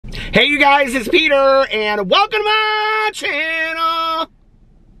Hey you guys, it's Peter, and welcome to my channel.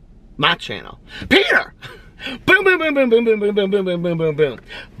 My channel. Peter! Boom, boom, boom, boom, boom, boom, boom, boom, boom, boom, boom, boom, boom.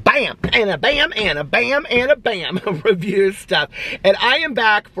 Bam, and a bam, and a bam, and a bam. Review stuff. And I am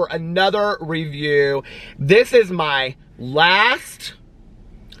back for another review. This is my last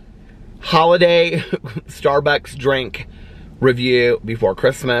holiday Starbucks drink review before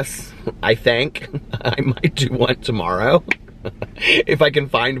Christmas, I think. I might do one tomorrow. If I can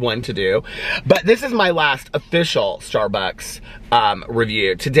find one to do. But this is my last official Starbucks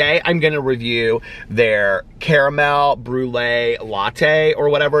review. Today I'm going to review their Caramel Brulee Latte or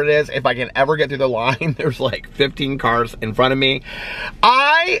whatever it is. If I can ever get through the line, there's like 15 cars in front of me.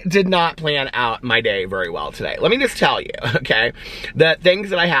 I did not plan out my day very well today. Let me just tell you, okay, the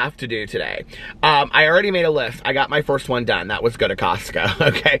things that I have to do today. I already made a list. I got my first one done. That was go to Costco,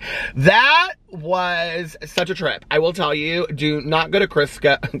 okay? That was such a trip. I will tell you, do not go to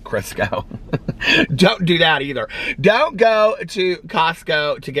Crisco. Don't do that either. Don't go to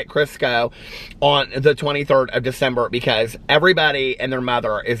Costco to get Crisco on the 23rd of December because everybody and their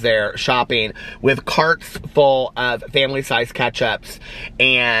mother is there shopping with carts full of family-sized ketchups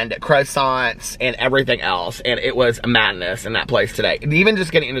and croissants and everything else. And it was madness in that place today. Even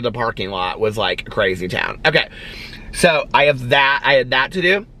just getting into the parking lot was like crazy town. Okay, so I had that to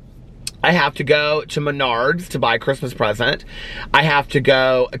do. I have to go to Menards to buy a Christmas present. I have to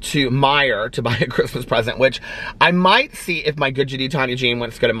go to Meijer to buy a Christmas present, which I might see if my good Judy Tanya Jean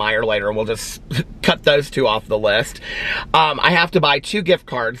wants to go to Meijer later, and we'll just cut those two off the list. I have to buy 2 gift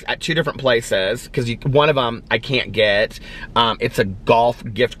cards at 2 different places, because one of them I can't get. It's a golf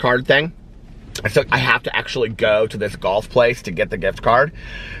gift card thing. So I have to actually go to this golf place to get the gift card.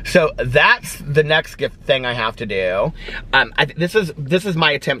 So that's the next gift thing I have to do. This is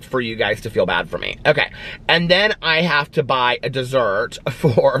my attempt for you guys to feel bad for me. Okay, and then I have to buy a dessert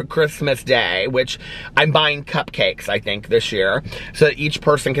for Christmas Day, which I'm buying cupcakes, I think, this year, so that each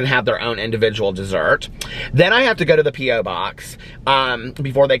person can have their own individual dessert. Then I have to go to the P.O. box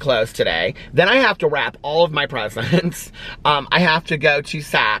before they close today. Then I have to wrap all of my presents. I have to go to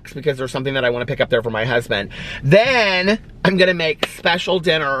Saks because there's something that I want to pick up there for my husband. Then I'm gonna make special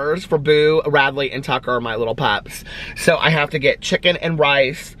dinners for Boo, Radley, and Tucker, my little pups. So I have to get chicken and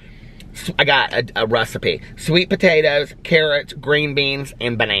rice. I got a recipe. Sweet potatoes, carrots, green beans,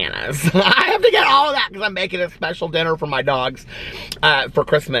 and bananas. I have to get all of that because I'm making a special dinner for my dogs for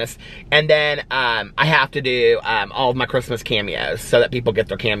Christmas. And then I have to do all of my Christmas cameos so that people get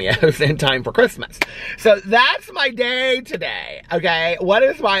their cameos in time for Christmas. So that's my day today, okay? What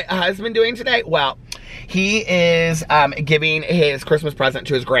is my husband doing today? Well, he is giving his Christmas present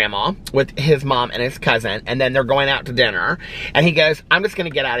to his grandma with his mom and his cousin, and then they're going out to dinner. And he goes, I'm just going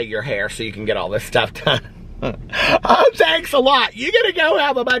to get out of your hair so you can get all this stuff done. Oh, thanks a lot. You're going to go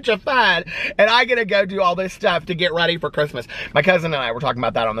have a bunch of fun, and I'm going to go do all this stuff to get ready for Christmas. My cousin and I were talking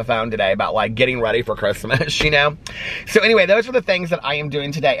about that on the phone today, about like getting ready for Christmas, you know? So anyway, those are the things that I am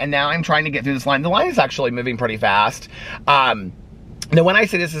doing today, and now I'm trying to get through this line. The line is actually moving pretty fast. Now, when I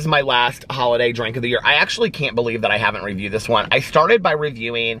say this is my last holiday drink of the year, I actually can't believe that I haven't reviewed this one. I started by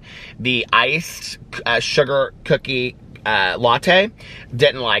reviewing the iced sugar cookie latte.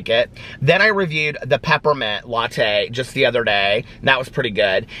 Didn't like it. Then I reviewed the peppermint latte just the other day. That was pretty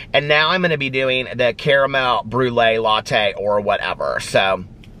good. And now I'm going to be doing the caramel brulee latte or whatever. So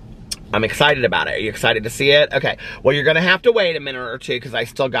I'm excited about it. Are you excited to see it? Okay. Well, you're going to have to wait a minute or two because I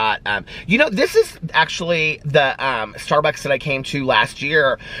still got, you know, this is actually the Starbucks that I came to last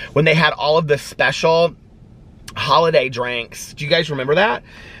year when they had all of the special holiday drinks. Do you guys remember that?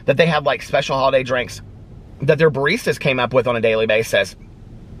 That they had like special holiday drinks that their baristas came up with on a daily basis.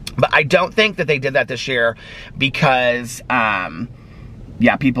 But I don't think that they did that this year because,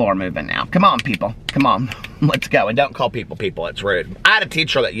 yeah, people are moving now. Come on, people. Come on. Let's go. And don't call people people. It's rude. I had a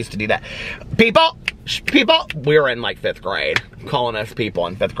teacher that used to do that. People. We were in like 5th grade. Calling us people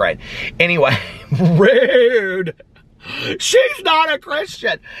in 5th grade. Anyway. Rude. She's not a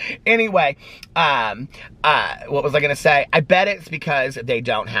Christian. Anyway, what was I going to say? I bet it's because they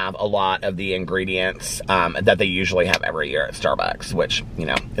don't have a lot of the ingredients that they usually have every year at Starbucks, which, you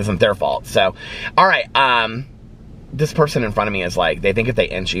know, isn't their fault. So, all right, this person in front of me is like, they think if they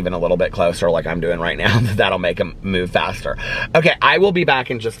inch even a little bit closer like I'm doing right now, that'll make them move faster. Okay, I will be back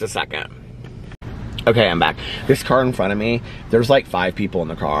in just a second. Okay, I'm back. This car in front of me, there's like 5 people in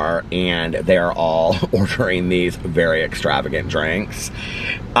the car, and they're all ordering these very extravagant drinks.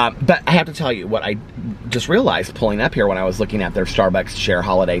 But I have to tell you, what I just realized pulling up here when I was looking at their Starbucks Share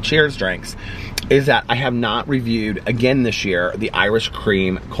Holiday Cheers drinks is that I have not reviewed, again this year, the Irish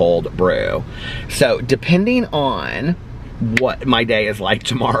Cream Cold Brew. So, depending on what my day is like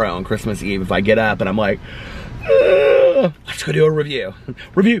tomorrow on Christmas Eve if I get up and I'm like, let's go do a review.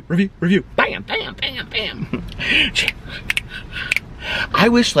 Review. Bam, bam, bam, bam. I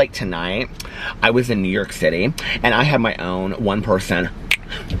wish like tonight I was in New York City and I had my own one person,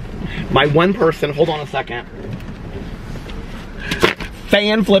 hold on a second,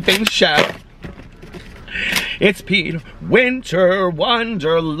 fan flipping show. It's Peter Winter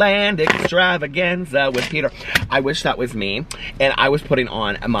Wonderland Extravaganza with Peter. I wish that was me, and I was putting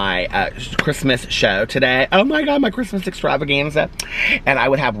on my Christmas show today. Oh my God, my Christmas extravaganza, and I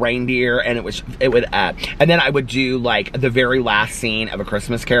would have reindeer, and and then I would do like the very last scene of A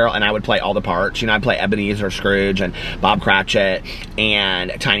Christmas Carol, and I would play all the parts. You know, I'd play Ebenezer Scrooge and Bob Cratchit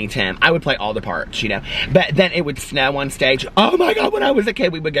and Tiny Tim. I would play all the parts, you know. But then it would snow on stage. Oh my God, when I was a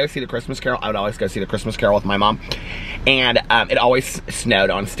kid, we would go see the Christmas Carol. I would always go see the Christmas Carol with my mom. And it always snowed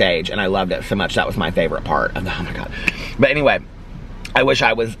on stage, and I loved it so much. That was my favorite part. Oh my God. But anyway, I wish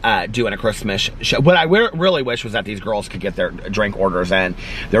I was doing a Christmas show. What I really wish was that these girls could get their drink orders in,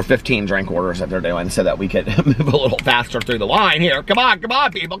 their 15 drink orders that they're doing, so that we could move a little faster through the line here. Come on,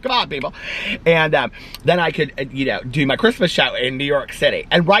 people. And then I could, you know, do my Christmas show in New York City.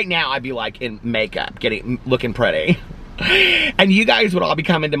 And right now I'd be like in makeup, looking pretty. And you guys would all be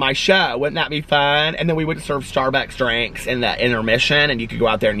coming to my show. Wouldn't that be fun? And then we would serve Starbucks drinks in the intermission, and you could go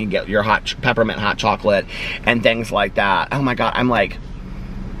out there and you get your peppermint hot chocolate and things like that. Oh my God, I'm like,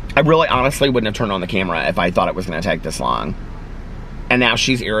 I really honestly wouldn't have turned on the camera if I thought it was going to take this long. And now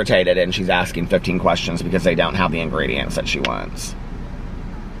she's irritated and she's asking 15 questions because they don't have the ingredients that she wants.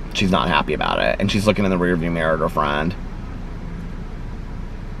 She's not happy about it. And she's looking in the rearview mirror at her friend.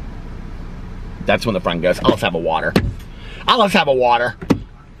 That's when the friend goes, let's have a water. Let's have a water.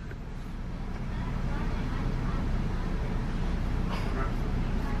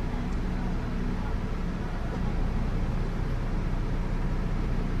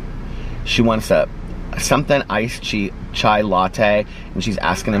 She wants something iced chai latte, and she's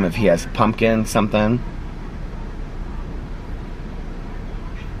asking him if he has pumpkin something.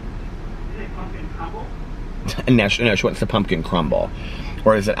 Is it pumpkin crumble? No, she wants the pumpkin crumble.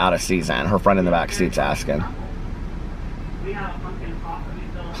 Or is it out of season? Her friend in the back seat's asking. We have a pumpkin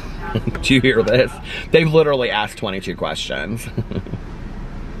coffee. Do you hear this? They've literally asked 22 questions.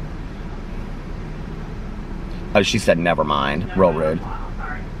 Oh, she said never mind. Real rude.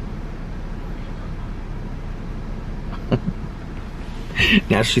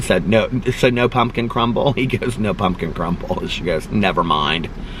 Now she said no, so no pumpkin crumble. He goes, no pumpkin crumble. She goes, never mind.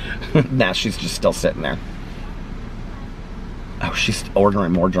 Now she's just still sitting there. Oh, she's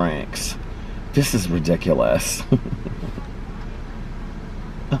ordering more drinks. This is ridiculous.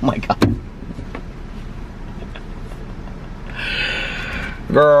 Oh my God.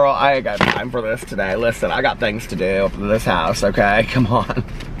 Girl, I ain't got time for this today. Listen, I got things to do for this house, okay? Come on.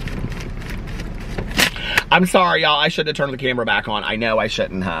 I'm sorry, y'all. I should have turned the camera back on. I know I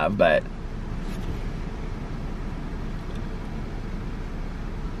shouldn't have, but...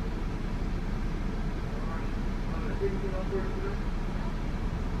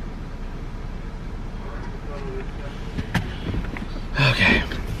 Okay.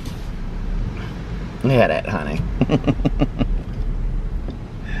 Hit it, honey.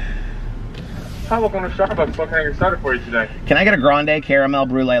 Hi, welcome to Starbucks. What can I get started for you today? Can I get a grande caramel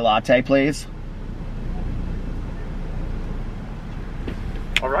brulee latte, please?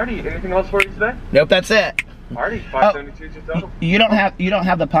 Alrighty, anything else for you today? Nope, that's it. Alrighty, $5.72 just total. You don't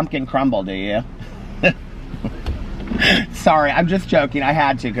have the pumpkin crumble, do you? Sorry, I'm just joking. I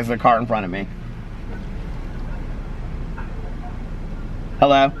had to because the car in front of me.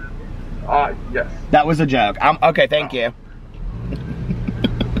 Hello? Yes. That was a joke. Okay, thank you.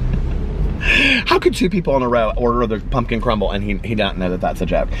 How could two people in a row order the pumpkin crumble and he doesn't know that that's a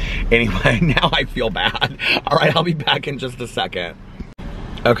joke? Anyway, now I feel bad. All right, I'll be back in just a second.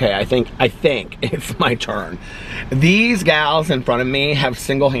 Okay, I think it's my turn. These gals in front of me have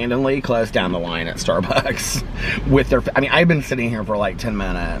single-handedly closed down the line at Starbucks with their, I mean, I've been sitting here for like 10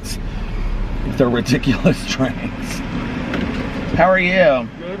 minutes. They're ridiculous drinks. How are you?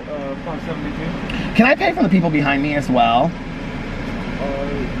 Good, $5.72. Can I pay for the people behind me as well?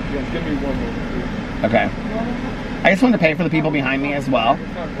 Yes, give me 1 moment, please. Okay. I just wanted to pay for the people behind me as well.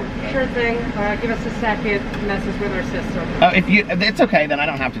 Sure thing. Give us a second. Messes with our system. Oh, it's okay, then I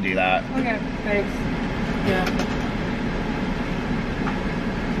don't have to do that. Okay, thanks. Yeah.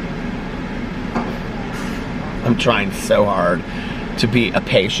 I'm trying so hard to be a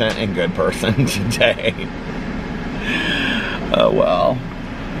patient and good person today. Oh well.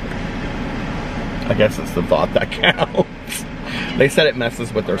 I guess it's the thought that counts. They said it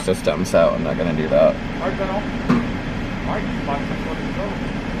messes with their system, so I'm not gonna do that. Alright, 5 cents left to go.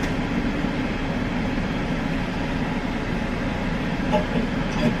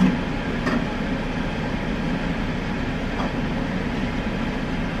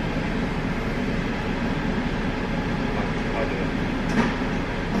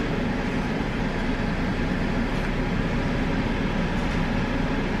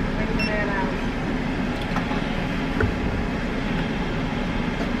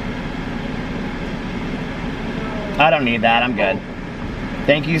 I don't need that. I'm good.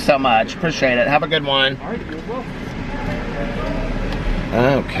 Thank you so much. Appreciate it. Have a good one. Alright, you as well.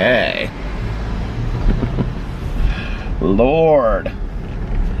 Okay. Lord.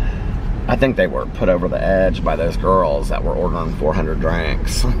 I think they were put over the edge by those girls that were ordering 400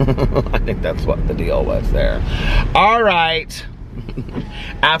 drinks. I think that's what the deal was there. All right.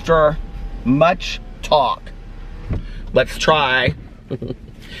 After much talk, let's try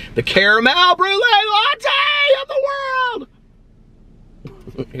the Caramel Brulee Latte of the world.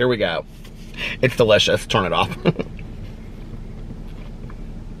 Here we go. It's delicious. Turn it off.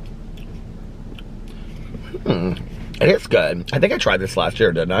 It is good. I think I tried this last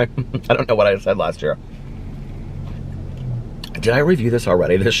year, didn't I? I don't know what I said last year. Did I review this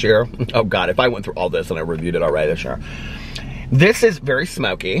already this year? Oh God, if I went through all this and I reviewed it already this year. This is very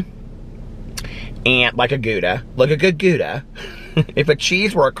smoky and like a Gouda, like a good Gouda. If a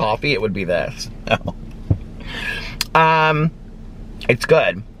cheese were a coffee, it would be this. It's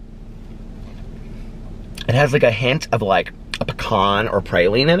good. It has like a hint of like a pecan or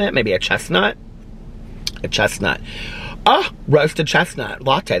praline in it, maybe a chestnut. A chestnut. Roasted chestnut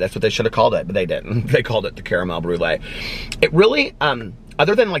latte. That's what they should have called it, but they didn't. They called it the Caramel Brulee. It really,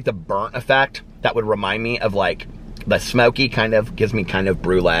 other than like the burnt effect, that would remind me of like the smoky kind of, gives me kind of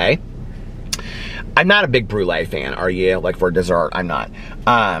brulee. I'm not a big brulee fan, are you? Like for dessert, I'm not.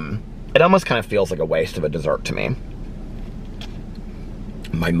 It almost kind of feels like a waste of a dessert to me.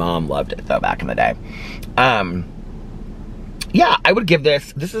 My mom loved it though back in the day. Yeah, I would give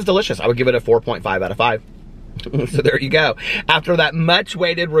this is delicious. I would give it a 4.5 out of 5. So there you go. After that much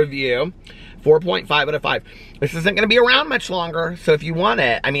weighted review, 4.5 out of 5. This isn't going to be around much longer. So if you want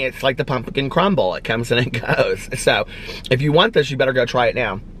it, I mean, it's like the pumpkin crumble. It comes and it goes. So if you want this, you better go try it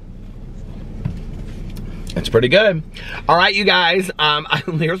now. It's pretty good. All right, you guys.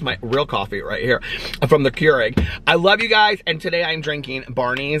 Here's my real coffee right here from the Keurig. I love you guys. And today I'm drinking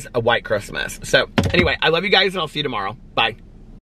Barney's White Christmas. So anyway, I love you guys and I'll see you tomorrow. Bye.